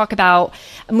talk about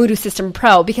Moodoo System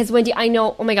Pro, because Wendy, I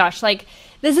know, oh my gosh, like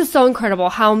this is so incredible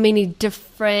how many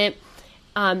different,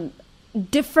 how do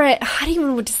you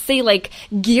even want to say, like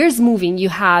gears moving you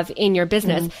have in your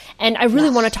business. Mm-hmm. And I really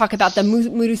want to talk about the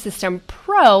Moodoo System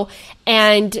Pro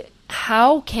and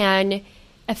how can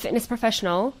a fitness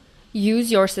professional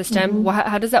use your system,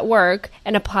 how does that work,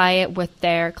 and apply it with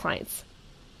their clients?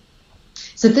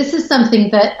 So this is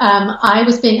something that I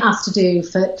was being asked to do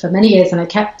for many years, and I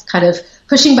kept kind of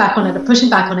pushing back on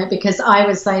it because I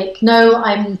was like, no,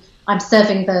 I'm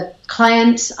serving the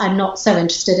client. I'm not so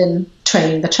interested in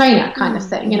training the trainer kind of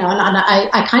thing, and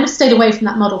I kind of stayed away from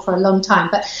that model for a long time.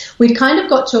 But we'd kind of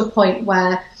got to a point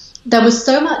where there was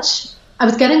so much, I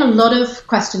was getting a lot of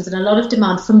questions and a lot of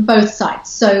demand from both sides.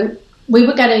 So we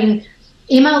were getting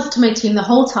emails to my team the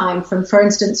whole time from, for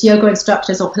instance, yoga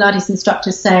instructors or Pilates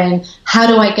instructors saying, how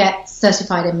do I get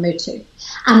certified in Moodoo?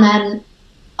 And then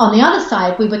on the other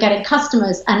side, we were getting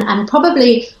customers. And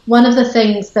probably one of the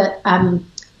things that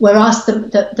we're asked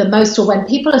the most, or when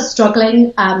people are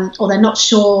struggling or they're not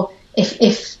sure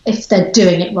if they're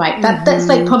doing it right, that's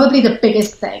like probably the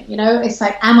biggest thing. It's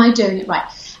like, am I doing it right?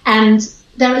 And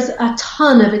there is a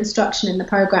ton of instruction in the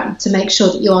program to make sure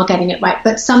that you are getting it right,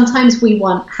 but sometimes we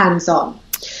want hands-on.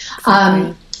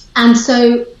 And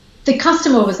so the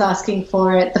customer was asking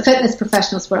for it, the fitness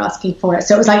professionals were asking for it,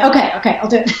 so it was like, okay, I'll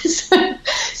do it.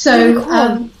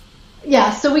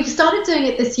 So we started doing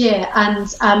it this year, and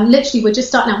literally we're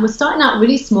starting out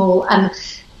really small, and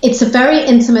it's a very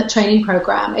intimate training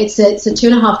program. It's a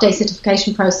 2.5 day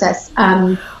certification process.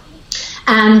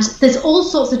 And there's all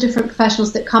sorts of different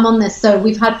professionals that come on this. So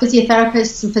we've had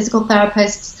physiotherapists and physical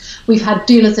therapists. We've had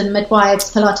doulas and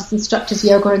midwives, Pilates instructors,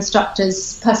 yoga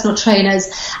instructors, personal trainers.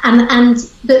 And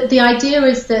the idea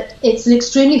is that it's an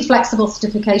extremely flexible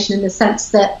certification in the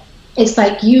sense that it's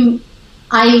like you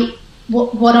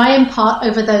what I impart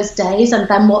over those days, and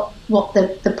then what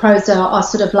the pros are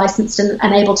sort of licensed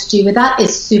and able to do with that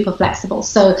is super flexible.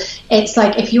 So it's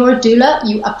like, if you're a doula,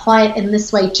 you apply it in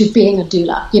this way to being a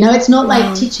doula. You know, it's not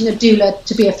like teaching a doula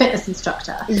to be a fitness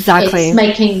instructor. Exactly.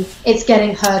 It's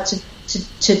getting her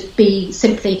to be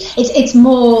simply, it's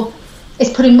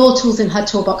putting more tools in her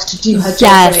toolbox to do her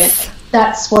job. Yes.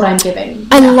 That's what I'm giving.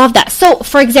 I love that. So,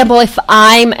 for example, if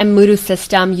I'm a Moodoo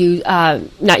System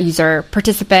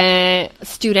participant,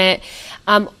 student,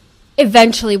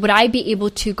 eventually, would I be able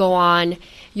to go on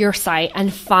your site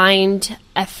and find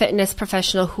a fitness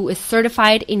professional who is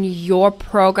certified in your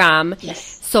program?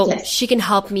 Yes. So she can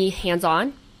help me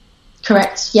hands-on?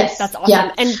 Correct. Yes. That's awesome.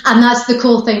 Yeah. And that's the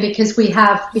cool thing, because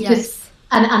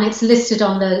and it's listed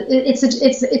on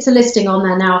it's a listing on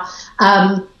there now.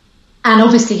 And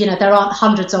obviously, you know, there aren't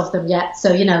hundreds of them yet.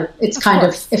 So, you know, it's kind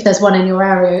of, if there's one in your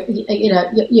area, you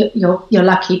know, you're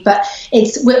lucky. But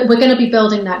we're going to be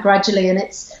building that gradually. And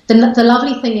it's the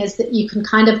lovely thing is that you can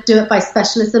kind of do it by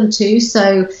specialism too.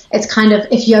 So it's kind of,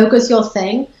 if yoga's your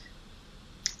thing,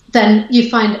 then you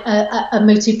find a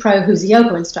Mutu Pro who's a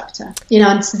yoga instructor, you know,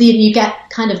 and so then you get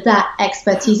kind of that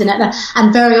expertise in it.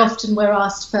 And very often we're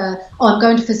asked for, I'm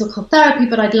going to physical therapy,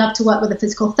 but I'd love to work with a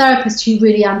physical therapist who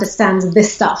really understands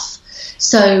this stuff.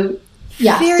 So,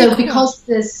 yeah, cool. Because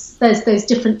there's those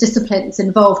different disciplines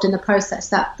involved in the process,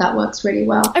 that works really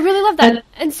well. I really love that.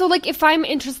 And so, like, if I'm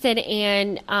interested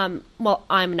in, well,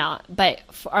 I'm not, but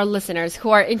for our listeners who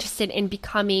are interested in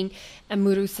becoming a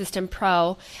Moodoo System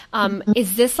Pro,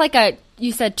 is this like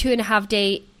you said 2.5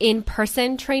 day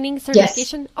in-person training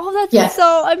certification? Yes. Oh, that's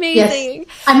so amazing. Yes.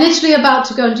 I'm literally about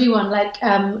to go and do one, like,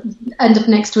 end of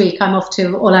next week. I'm off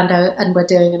to Orlando and we're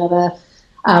doing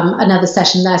another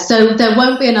session there. So there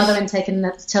won't be another intake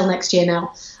until next year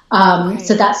now.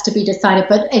 So that's to be decided.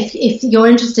 But if you're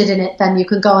interested in it, then you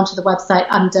can go onto the website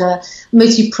under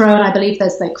Mutu Pro, and I believe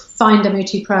there's like find a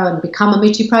Mutu Pro and become a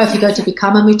Mutu Pro. If you go to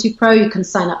become a Mutu Pro, you can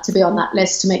sign up to be on that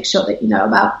list to make sure that you know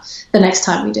about the next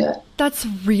time we do it. That's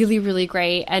really, really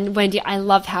great. And Wendy, I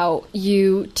love how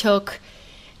you took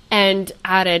and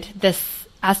added this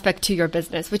aspect to your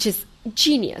business, which is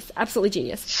genius, absolutely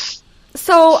genius.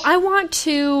 So I want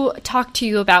to talk to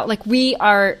you about, like, we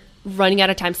are running out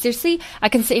of time. Seriously, I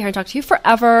can sit here and talk to you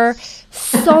forever.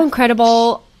 So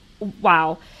incredible.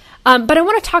 Wow. But I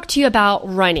want to talk to you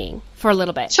about running for a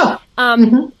little bit. Sure.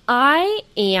 I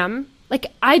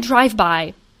drive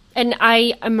by, and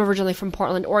I am originally from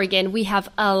Portland, Oregon. We have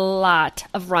a lot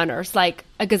of runners, like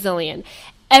a gazillion.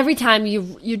 Every time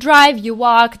you drive, you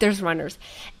walk, there's runners.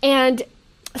 And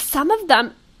some of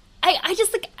them, I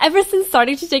just, like, ever since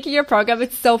starting to take your program,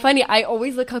 it's so funny. I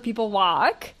always look how people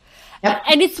walk. Yep.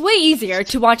 And it's way easier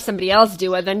to watch somebody else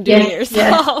do it than doing it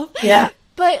yourself. Yes. Yeah.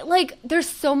 But, like, there's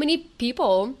so many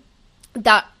people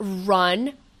that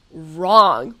run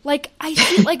wrong. Like, I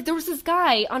see, like, there was this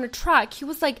guy on a track. He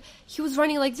was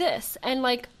running like this. And,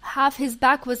 like, half his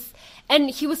back was,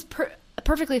 and he was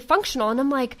perfectly functional. And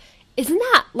I'm like, isn't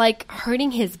that, like,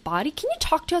 hurting his body? Can you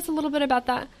talk to us a little bit about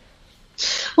that?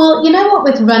 Well, you know what,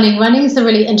 with running is a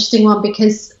really interesting one,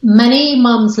 because many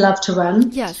moms love to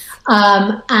run. Yes.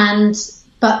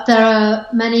 But there are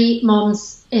many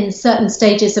moms in certain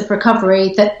stages of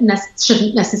recovery that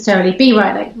shouldn't necessarily be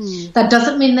running. That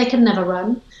doesn't mean they can never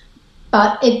run,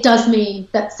 but it does mean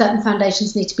that certain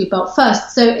foundations need to be built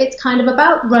first. So it's kind of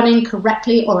about running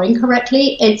correctly or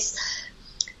incorrectly. It's,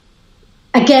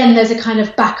 again, there's a kind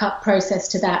of backup process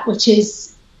to that, which is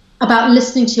about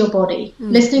listening to your body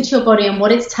and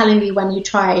what it's telling you when you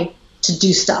try to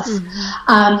do stuff.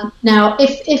 Now,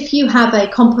 if you have a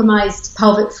compromised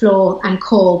pelvic floor and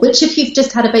core, which if you've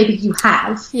just had a baby, you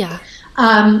have. Yeah.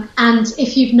 And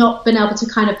if you've not been able to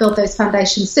kind of build those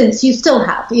foundations since, you still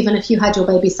have, even if you had your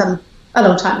baby a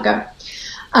long time ago.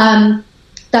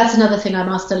 That's another thing I'm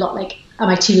asked a lot, like, am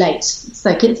I too late? It's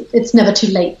like, it's never too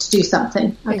late to do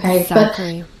something. Okay.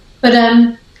 Exactly.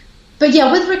 But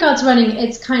yeah, with regards to running,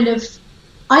 it's kind of,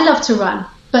 I love to run,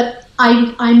 but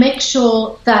I make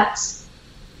sure that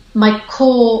my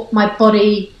core, my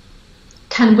body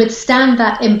can withstand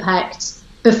that impact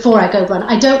before I go run.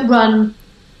 I don't run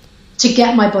to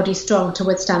get my body strong to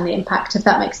withstand the impact, if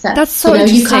that makes sense. That's so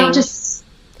interesting. You can't just,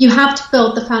 you have to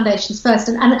build the foundations first.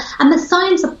 And the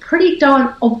signs are pretty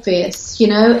darn obvious,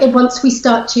 once we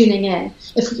start tuning in.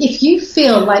 If you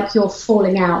feel like you're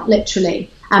falling out,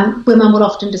 literally, women will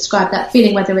often describe that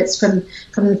feeling, whether it's from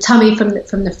the tummy, from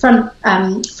the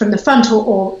front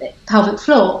or pelvic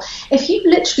floor. If you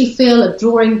literally feel a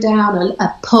drawing down,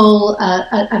 a pull,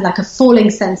 like a falling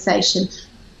sensation,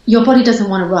 your body doesn't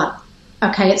want to run.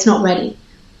 Okay, it's not ready.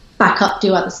 back up,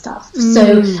 do other stuff.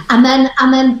 So, and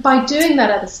then by doing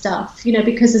that other stuff,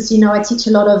 because as you know, I teach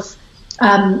a lot of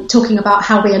talking about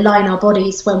how we align our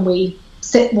bodies when we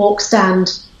sit, walk, stand,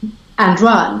 and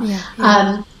run.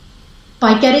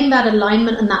 By getting that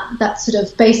alignment and that sort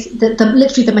of base,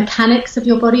 literally the mechanics of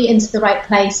your body into the right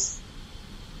place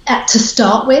to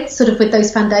start with, sort of with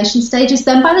those foundation stages,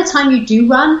 then by the time you do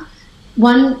run,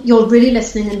 one, you're really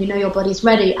listening and your body's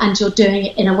ready, and you're doing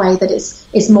it in a way that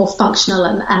is more functional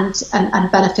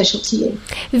and beneficial to you.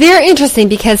 Very interesting,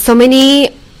 because so many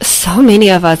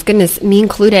of us, goodness, me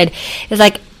included, is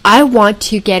like, I want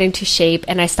to get into shape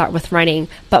and I start with running,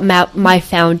 but my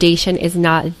foundation is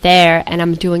not there and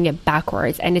I'm doing it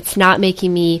backwards, and it's not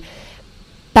making me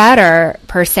better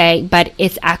per se, but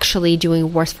it's actually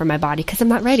doing worse for my body because I'm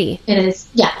not ready. It is.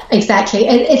 Yeah, exactly.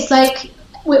 It's like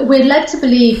we're led to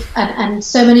believe, and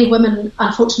so many women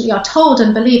unfortunately are told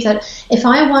and believe, that if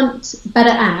I want better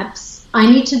abs, I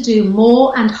need to do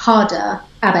more and harder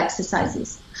ab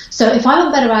exercises. So if I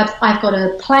want better abs, I've got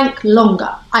to plank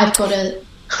longer. I've got to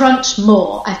crunch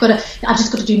more. I've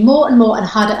just got to do more and more and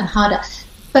harder and harder.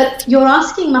 But you're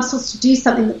asking muscles to do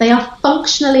something that they are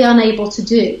functionally unable to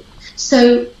do.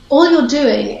 So all you're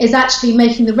doing is actually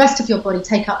making the rest of your body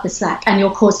take up the slack, and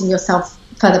you're causing yourself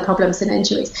further problems and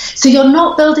injuries. So you're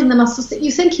not building the muscles that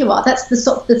you think you are. That's the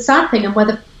sad thing, and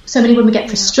whether so many women get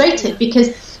frustrated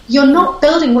because you're not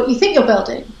building what you think you're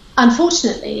building.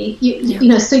 Unfortunately,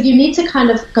 so you need to kind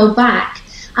of go back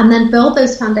and then build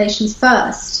those foundations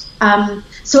first.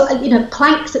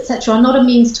 Planks, etc., are not a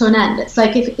means to an end. It's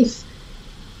like if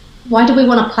why do we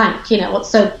want to plank?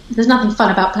 So there's nothing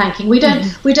fun about planking. We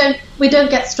don't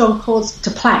get strong cores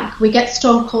to plank. We get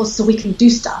strong cores so we can do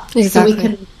stuff. Exactly. So we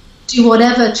can do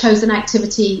whatever chosen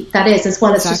activity that is, as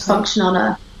well as just function on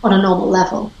a normal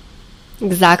level.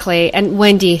 Exactly. And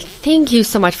Wendy, thank you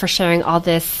so much for sharing all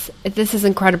this. This is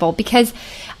incredible, because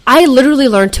I literally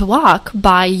learned to walk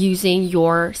by using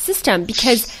your system,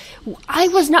 because I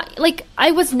was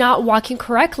not walking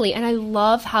correctly. And I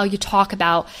love how you talk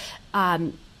about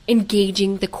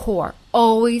engaging the core,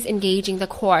 always engaging the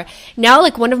core. Now,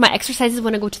 like, one of my exercises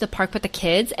when I go to the park with the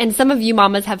kids, and some of you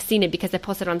mamas have seen it because I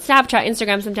post it on Snapchat,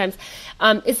 Instagram sometimes,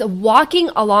 is walking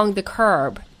along the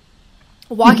curb.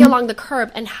 Along the curb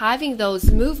and having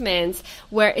those movements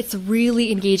where it's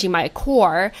really engaging my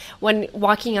core when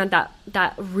walking on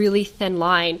that really thin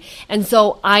line. And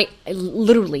so I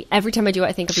literally, every time I do it,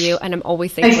 I think of you, and I'm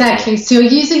always thinking exactly. So you're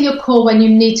using your core when you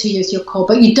need to use your core,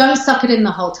 but you don't suck it in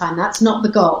the whole time. That's not the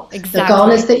goal. Exactly. The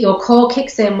goal is that your core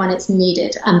kicks in when it's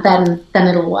needed, and then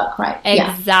it'll work, right?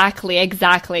 Exactly.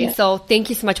 Yeah. So thank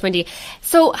you so much, Wendy.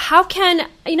 So how can,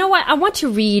 I want to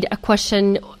read a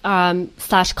question /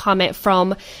 comment from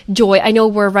Joy. I know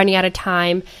we're running out of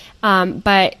time,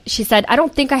 but she said, I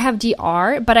don't think I have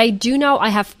DR, but I do know I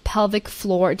have pelvic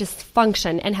floor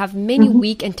dysfunction and have many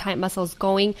weak and tight muscles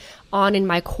going on in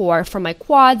my core, from my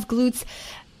quads, glutes,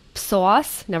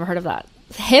 psoas, never heard of that,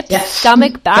 hips,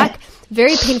 stomach, back,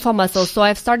 very painful muscles. So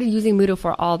I've started using Muto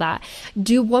for all that.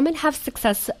 Do women have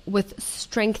success with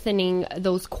strengthening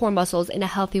those core muscles in a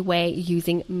healthy way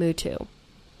using Muto?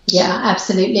 Yeah,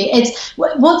 absolutely. It's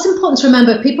what's important to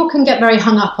remember. People can get very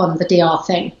hung up on the DR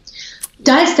thing.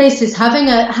 Diastasis, having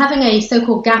a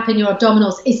so-called gap in your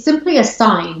abdominals, is simply a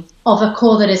sign of a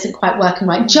core that isn't quite working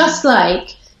right. Just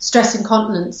like stress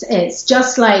incontinence is,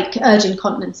 just like urge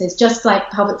incontinence is, just like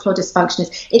pelvic floor dysfunction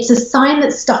is. It's a sign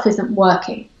that stuff isn't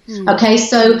working. Okay,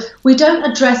 so we don't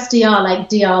address DR like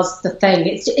DR's the thing.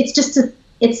 It's just a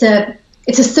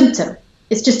symptom.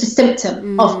 It's just a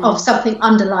symptom of something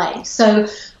underlying. So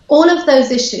all of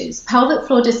those issues, pelvic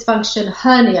floor dysfunction,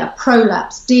 hernia,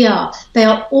 prolapse, DR, they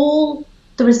are all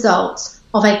the result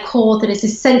of a core that is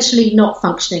essentially not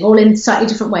functioning, all in slightly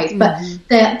different ways. But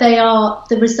they are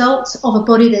the result of a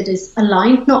body that is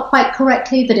aligned not quite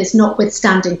correctly, that is not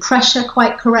withstanding pressure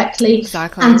quite correctly.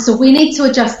 Exactly. And so we need to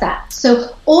adjust that.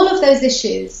 So all of those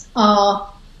issues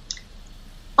are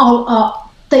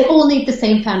they all need the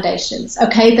same foundations,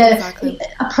 okay? Exactly.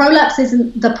 A prolapse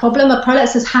isn't the problem. A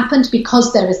prolapse has happened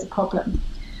because there is a problem.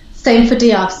 Same for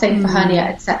DR, same for hernia,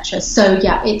 etc. So,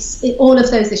 all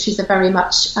of those issues are very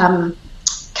much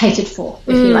catered for,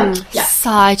 if you like. Yeah.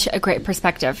 Such a great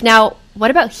perspective. Now,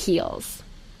 what about heels?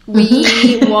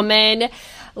 We women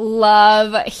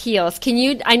love heels.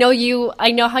 I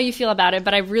know how you feel about it,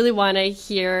 but I really want to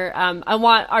hear, I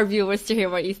want our viewers to hear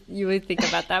what you would think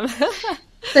about them.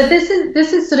 So this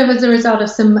is sort of as a result of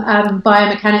some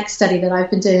biomechanics study that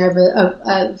I've been doing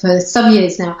over for some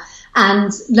years now,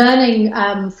 and learning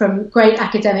from great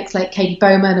academics like Katie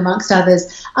Bowman, amongst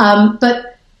others.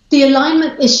 But the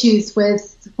alignment issues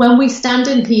with when we stand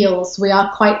in heels, we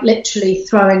are quite literally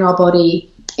throwing our body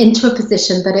into a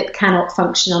position that it cannot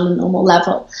function on a normal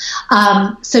level.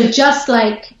 So just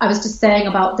like I was just saying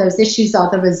about those issues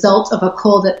are the result of a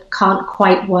core that can't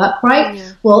quite work right.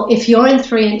 Yeah. Well, if you're in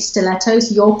 3-inch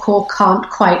stilettos, your core can't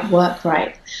quite work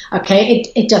right. Okay,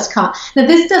 it just can't. Now,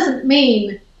 this doesn't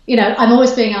mean, I'm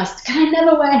always being asked, can I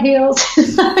never wear heels?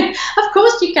 Of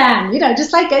course you can.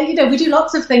 Just like, we do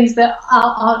lots of things that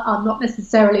are not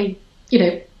necessarily,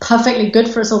 perfectly good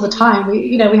for us all the time.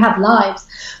 We have lives,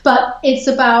 but it's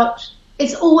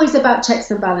always about checks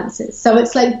and balances. So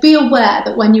it's like, be aware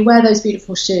that when you wear those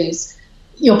beautiful shoes,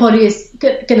 your body is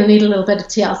going to need a little bit of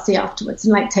TLC afterwards,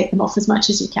 and take them off as much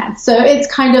as you can. So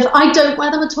it's kind of, I don't wear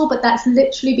them at all, but that's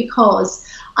literally because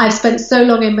I've spent so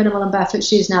long in minimal and barefoot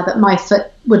shoes now that my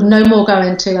foot would no more go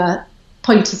into a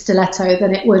pointy stiletto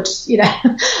than it would,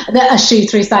 a shoe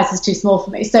 3 sizes too small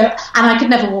for me. So, and I could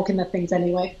never walk in the things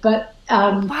anyway. But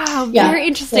wow, very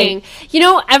interesting.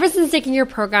 So, ever since taking your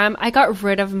program, I got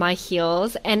rid of my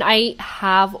heels, and I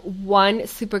have one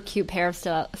super cute pair of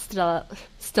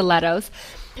stilettos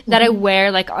that I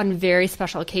wear on very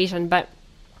special occasion. But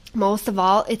most of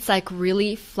all, it's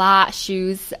really flat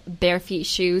shoes, bare feet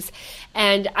shoes.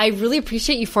 And I really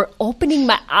appreciate you for opening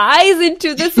my eyes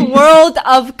into this world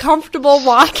of comfortable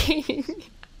walking.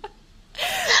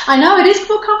 I know, it is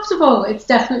more comfortable. It's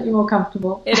definitely more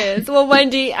comfortable. It is. Well,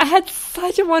 Wendy, I had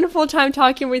such a wonderful time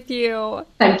talking with you.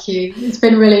 Thank you. It's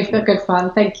been really good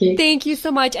fun. Thank you. Thank you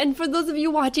so much. And for those of you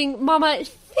watching, Mama,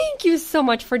 thank you so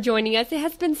much for joining us. It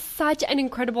has been such an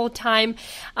incredible time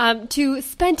to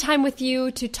spend time with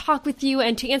you, to talk with you,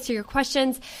 and to answer your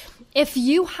questions. If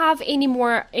you have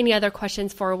any other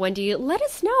questions for Wendy, let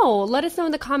us know. Let us know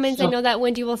in the comments. Sure. I know that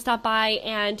Wendy will stop by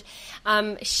and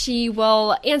she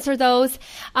will answer those.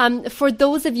 For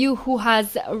those of you who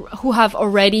have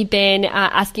already been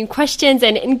asking questions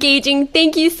and engaging,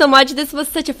 thank you so much. This was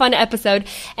such a fun episode.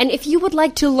 And if you would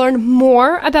like to learn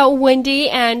more about Wendy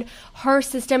and her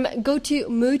system, go to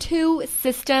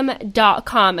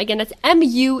MUTU-system.com. Again, that's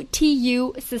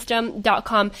MUTU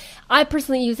system.com. I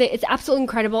personally use it. It's absolutely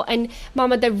incredible. And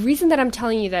Mama, the reason that I'm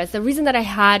telling you this, the reason that I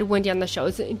had Wendy on the show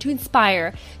is to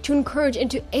inspire, to encourage,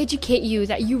 and to educate you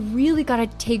that you really got to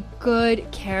take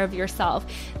good care of yourself.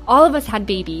 All of us had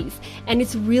babies, and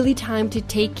it's really time to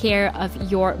take care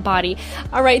of your body.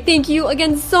 All right. Thank you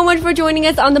again so much for joining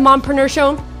us on the Mompreneur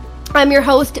Show. I'm your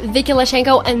host, Vicky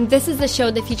Lashenko, and this is the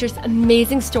show that features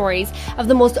amazing stories of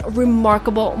the most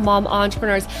remarkable mom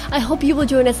entrepreneurs. I hope you will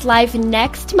join us live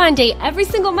next Monday, every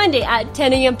single Monday at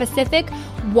 10 a.m. Pacific,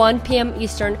 1 p.m.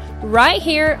 Eastern, right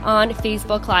here on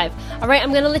Facebook Live. All right,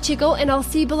 I'm going to let you go, and I'll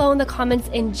see you below in the comments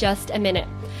in just a minute.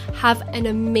 Have an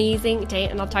amazing day,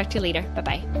 and I'll talk to you later.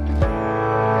 Bye-bye.